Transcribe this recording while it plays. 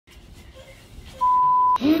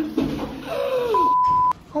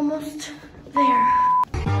Almost there.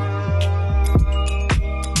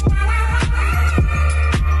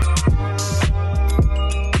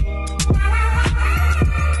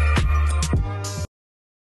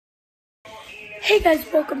 Hey guys,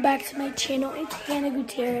 welcome back to my channel. It's Hannah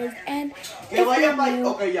Gutierrez, and if you're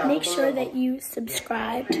new, make sure that you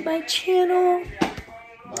subscribe to my channel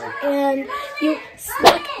and you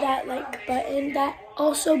smack that like button. That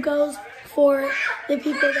also goes for the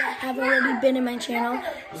people that have already been in my channel.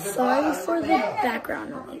 Sorry for the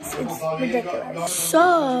background noise, it's ridiculous.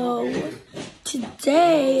 So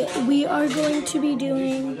today we are going to be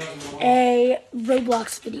doing a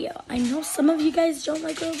Roblox video. I know some of you guys don't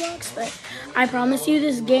like Roblox, but I promise you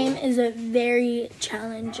this game is very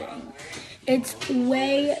challenging. It's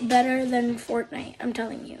way better than Fortnite, I'm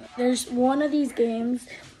telling you. There's one of these games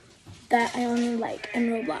that I only like in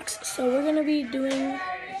Roblox. So we're gonna be doing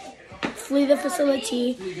Flee the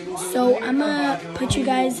Facility. So I'm gonna put you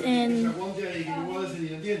guys in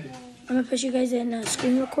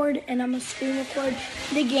screen record, and I'm gonna screen record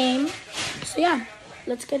the game. So yeah,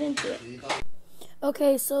 let's get into it.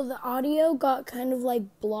 Okay, so the audio got kind of like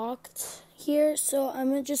blocked here, so I'm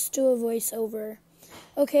gonna just do a voiceover.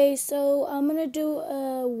 Okay, so I'm gonna do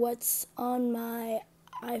a what's on my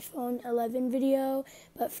iPhone 11 video,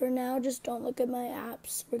 but for now, just don't look at my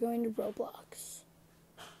apps. We're going to Roblox.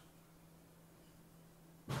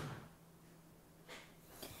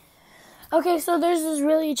 Okay, so there's this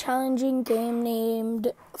really challenging game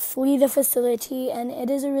named Flee the Facility, and it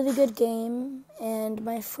is a really good game, and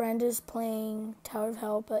my friend is playing Tower of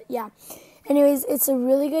Hell, but yeah. Anyways, it's a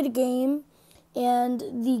really good game, and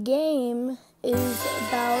the game is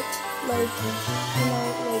about, like, you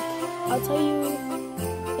know, like, I'll tell you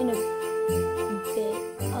in a bit.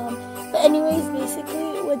 But anyways,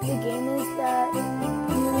 basically what the game is that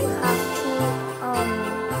you have to,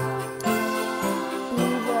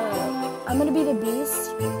 I'm gonna be the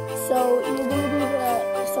beast, so you're gonna be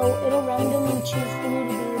so it'll randomly choose for you to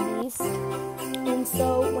be the beast, and so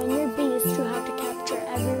when you're beast, you have to capture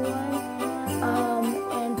everyone,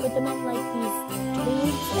 and put them in like these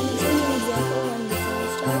tubes, and I'll show you an example when the song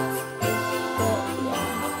starts, but yeah,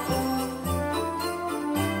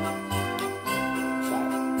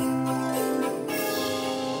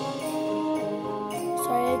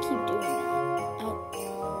 sorry I keep doing that.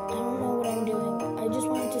 I don't know what I'm doing. I just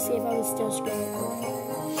wanted to see if I was still screen recording.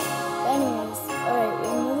 But anyways, alright,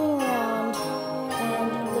 we're moving around,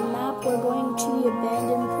 and the map, we're going to the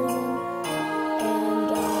abandoned prison,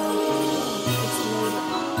 and it's loading.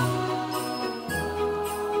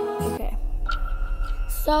 Okay.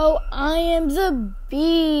 So, I am the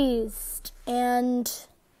beast, and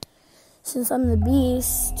since I'm the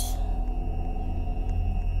beast,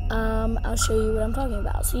 I'll show you what I'm talking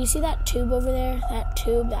about. So you see that tube over there? That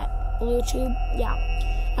tube, that blue tube? Yeah.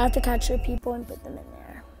 I have to capture people and put them in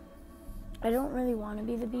there. I don't really want to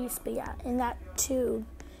be the beast, but yeah, in that tube,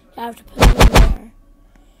 you have to put them in there.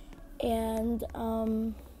 And,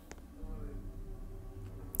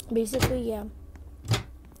 basically, yeah.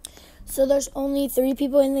 So there's only 3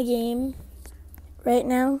 people in the game right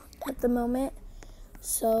now at the moment.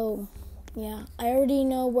 So yeah, I already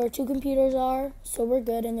know where 2 computers are, so we're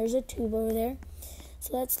good, and there's a tube over there.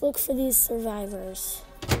 So let's look for these survivors.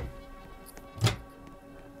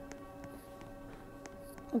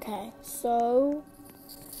 Okay, so,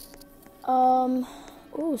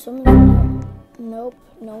 ooh, someone's in here. Nope,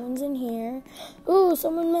 no one's in here. Ooh,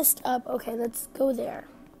 someone messed up. Okay, let's go there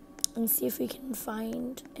and see if we can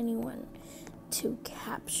find anyone to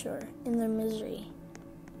capture in their misery.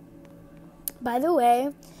 By the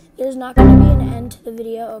way, there's not going to be an end to the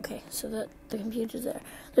video. Okay, so the computer's there.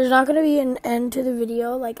 There's not going to be an end to the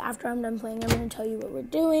video. Like, after I'm done playing, I'm going to tell you what we're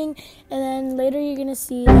doing. And then later you're going to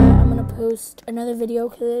see that I'm going to post another video,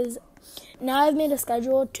 because now I've made a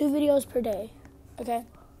schedule, 2 videos per day. Okay?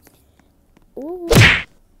 Ooh.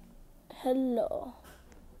 Hello.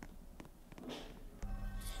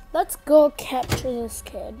 Let's go capture this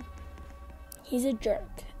kid. He's a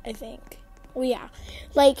jerk, I think. Well, yeah,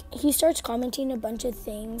 like, he starts commenting a bunch of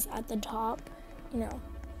things at the top, you know,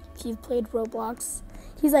 if you've played Roblox.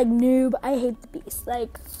 He's like, noob, I hate the beast.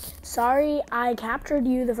 Like, sorry, I captured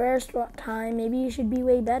you the first time. Maybe you should be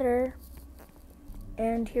way better.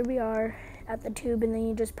 And here we are at the tube, and then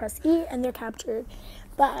you just press E, and they're captured.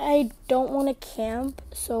 But I don't want to camp,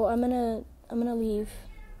 so I'm gonna leave.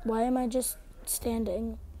 Why am I just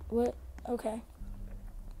standing? What? Okay.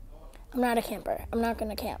 I'm not a camper. I'm not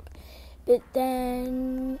gonna camp. But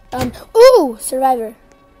then, ooh, survivor.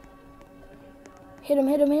 Hit him.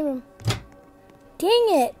 Dang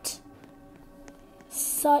it.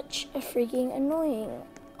 such a freaking annoying.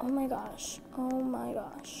 Oh my gosh. Oh my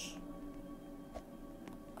gosh.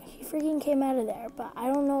 He freaking came out of there, but I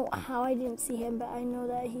don't know how I didn't see him, but I know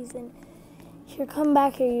that he's in here. Come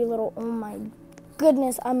back here, you little, oh my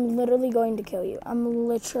goodness, I'm literally going to kill you. I'm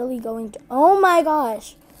literally going to, oh my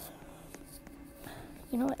gosh.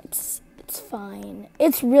 You know what, it's fine.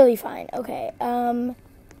 It's really fine. Okay,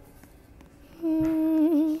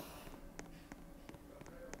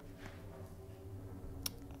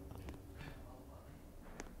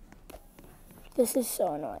 This is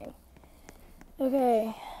so annoying.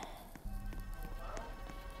 Okay.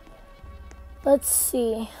 Let's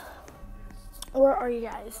see. Where are you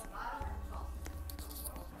guys?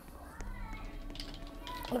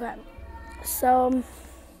 Okay. So,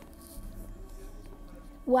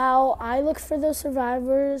 while I look for those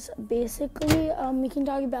survivors, basically, we can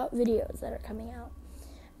talk about videos that are coming out.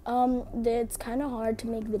 It's kind of hard to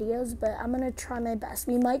make videos, but I'm going to try my best.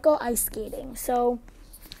 We might go ice skating. So,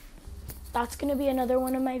 that's going to be another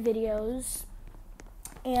one of my videos.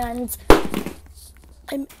 And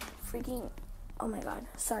I'm freaking, oh my god.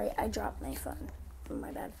 Sorry, I dropped my phone. Oh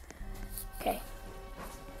my bad. Okay.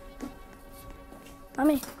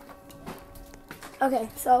 Mommy. Okay,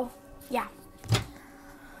 so, yeah.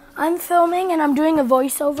 I'm filming and I'm doing a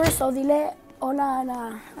voiceover. So, dile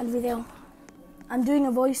hola al video. I'm doing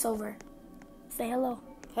a voiceover. Say hello.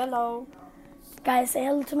 Hello. Guys, say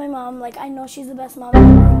hello to my mom. Like, I know she's the best mom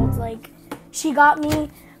in the world. Like, she got me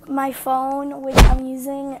my phone, which I'm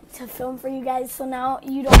using to film for you guys. So now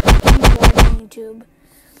you don't have to be bored on YouTube.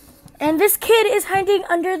 And this kid is hiding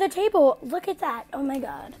under the table. Look at that. Oh my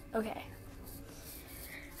god. Okay.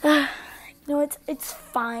 No, it's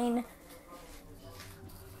fine.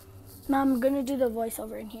 Mom, I'm gonna do the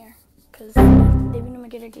voiceover in here. Because David no me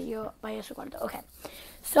quiere que yo vaya a su cuarto. Okay.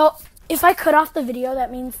 So, if I cut off the video,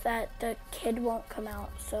 that means that the kid won't come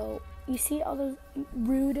out. So, you see all those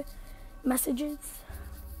rude messages?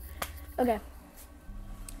 Okay.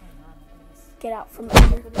 Get out from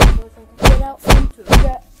under.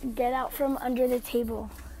 Get out from under the table.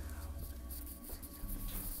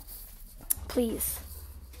 Please.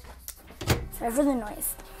 Sorry for the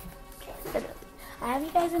noise. I have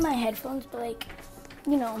you guys in my headphones, but like,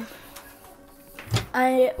 you know,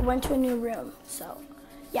 I went to a new room, so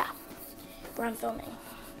yeah, where I'm filming.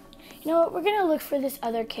 You know what? We're gonna look for this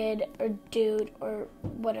other kid or dude or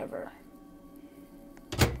whatever.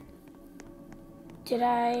 Did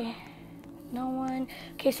I? No one.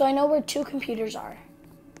 Okay, so I know where 2 computers are.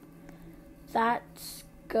 That's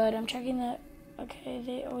good. I'm checking that. Okay,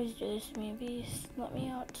 they always do this to me. Beast, let me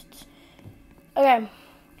out. Okay,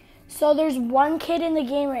 so there's 1 kid in the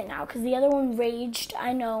game right now because the other one raged.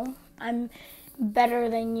 I know. I'm better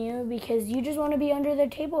than you because you just want to be under the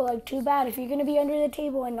table. Like, too bad. If you're going to be under the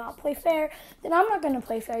table and not play fair, then I'm not going to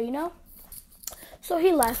play fair, you know? So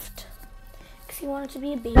he left because he wanted to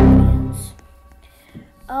be a baby dance.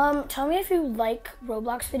 Tell me if you like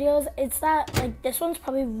Roblox videos. It's that, like, this one's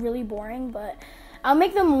probably really boring, but I'll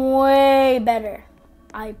make them way better.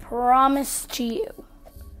 I promise to you.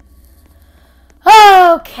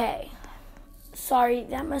 Okay. Sorry,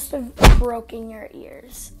 that must have broken your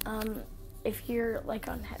ears. If you're, like,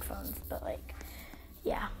 on headphones, but, like,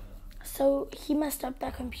 yeah. So, he messed up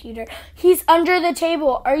that computer. He's under the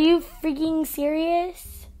table. Are you freaking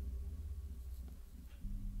serious?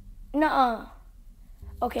 Nuh-uh.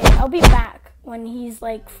 Okay, I'll be back when he's,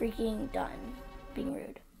 like, freaking done being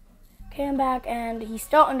rude. Okay, I'm back, and he's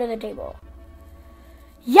still under the table.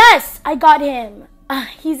 Yes! I got him!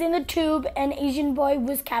 He's in the tube, and Asian boy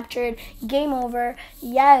was captured. Game over.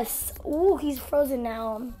 Yes. Ooh, he's frozen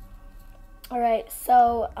now. Alright,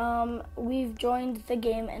 so, we've joined the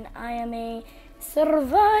game, and I am a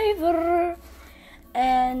survivor.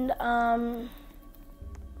 And,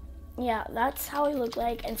 yeah, that's how I look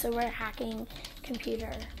like, and so we're hacking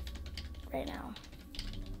computer right now.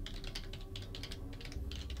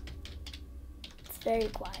 It's very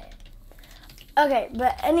quiet. Okay,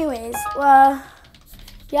 but anyways,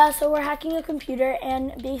 yeah, so we're hacking a computer,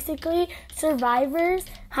 and basically survivors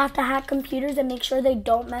have to hack computers and make sure they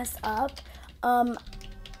don't mess up. I'm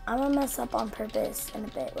gonna mess up on purpose in a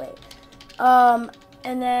bit, wait.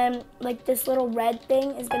 And then, like, this little red thing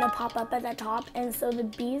is going to pop up at the top. And so the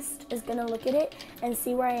beast is going to look at it and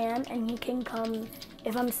see where I am. And he can come,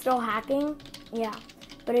 if I'm still hacking, yeah.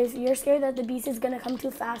 But if you're scared that the beast is going to come too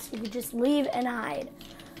fast, you could just leave and hide.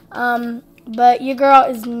 But your girl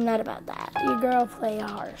is not about that. Your girl play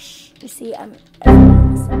harsh. You see,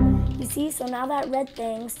 you see, so now that red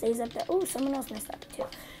thing stays up there. Oh, someone else messed up too.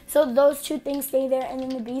 So those two things stay there, and then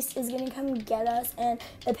the beast is gonna come get us. And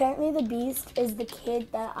apparently the beast is the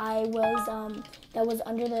kid that that was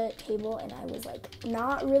under the table, and I was like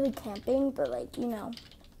not really camping, but like, you know,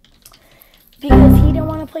 because he didn't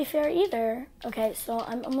want to play fair either. Okay, so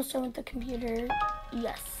I'm almost done with the computer.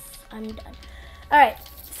 Yes, I'm done. All right,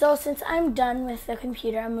 so since I'm done with the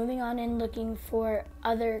computer, I'm moving on and looking for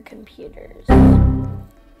other computers.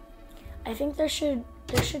 I think there should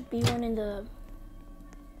be one in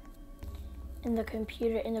the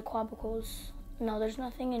computer, in the cubicles. No, there's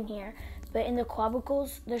nothing in here, but in the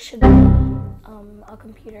cubicles there should be a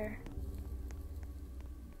computer.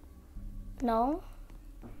 No?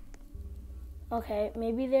 Okay,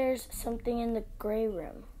 maybe there's something in the gray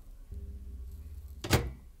room.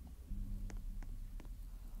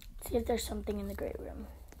 See if there's something in the gray room.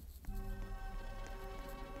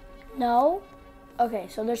 No? Okay,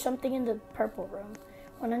 so there's something in the purple room.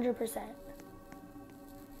 100%.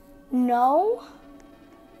 No?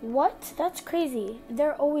 What? That's crazy.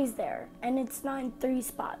 They're always there, and it's not in 3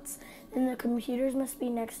 spots. Then the computers must be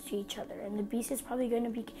next to each other, and the beast is probably going to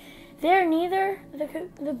be there. Neither.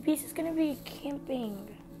 The beast is going to be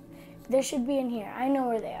camping. There should be in here. I know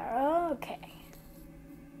where they are. Okay.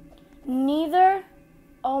 Neither.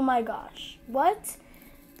 Oh my gosh. What?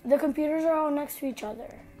 The computers are all next to each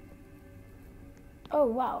other. Oh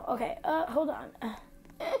wow. Okay. Hold on.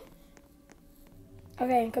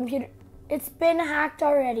 Okay, computer. It's been hacked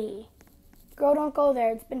already. Girl, don't go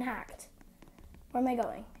there. It's been hacked. Where am I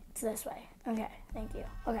going? It's this way. Okay, thank you.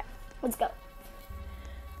 Okay, let's go.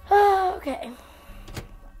 Okay.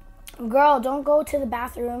 Girl, don't go to the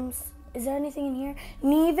bathrooms. Is there anything in here?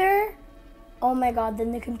 Neither. Oh my god,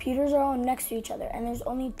 then the computers are all next to each other, and there's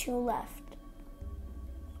only 2 left.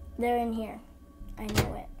 They're in here. I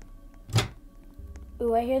know it.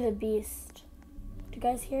 Ooh, I hear the beast. Do you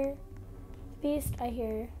guys hear beast? I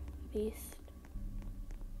hear beast.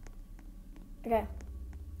 Okay.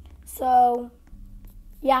 So,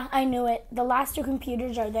 yeah, I knew it. The last 2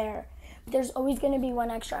 computers are there. There's always going to be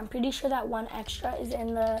 1 extra. I'm pretty sure that 1 extra is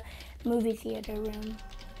in the movie theater room.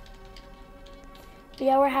 But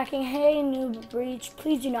yeah, we're hacking. Hey, noob breach.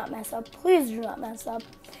 Please do not mess up. Please do not mess up.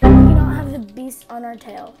 We cannot have the beast on our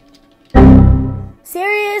tail.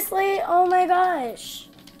 Seriously? Oh my gosh.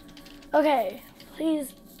 Okay.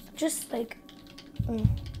 Please, just like...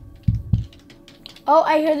 Oh,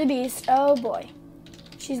 I hear the beast. Oh boy.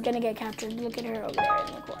 She's gonna get captured. Look at her over there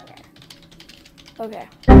in the corner. Okay.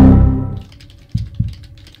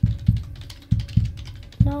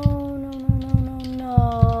 No.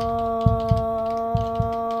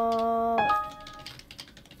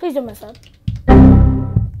 Please don't mess up.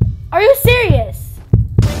 Are you serious?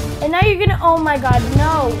 And now you're gonna, oh my god,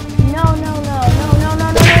 no.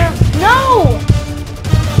 No.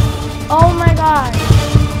 Oh my god.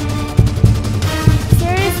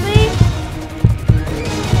 Seriously?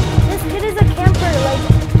 This kid is a camper, like,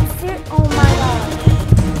 oh my god.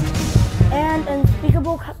 And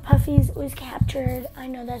Unspeakable Puffies was captured. I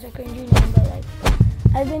know that's a cringy name, but like,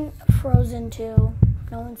 I've been frozen too.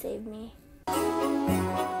 No one saved me.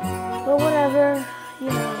 But whatever, you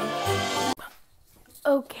know.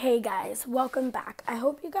 Okay guys, welcome back. I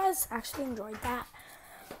hope you guys actually enjoyed that.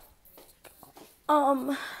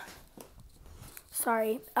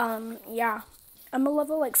 Sorry, yeah. I'm a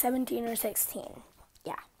level like 17 or 16.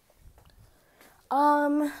 Yeah.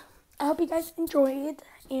 I hope you guys enjoyed,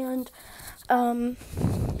 and I'm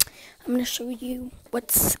gonna show you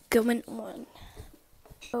what's going on.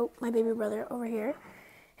 Oh, my baby brother over here.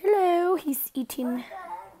 Hello, he's eating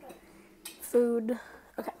food.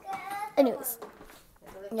 Okay. Anyways,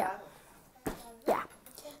 yeah.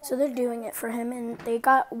 So they're doing it for him, and they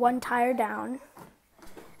got 1 tire down.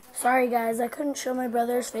 Sorry guys, I couldn't show my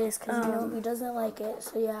brother's face because you know he doesn't like it.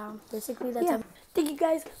 So yeah, basically that's it. Thank you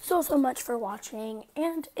guys so much for watching,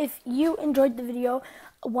 and if you enjoyed the video,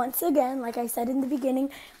 once again, like I said in the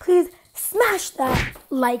beginning, please smash that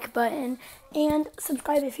like button and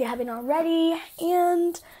subscribe if you haven't already,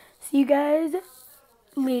 and see you guys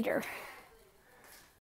later.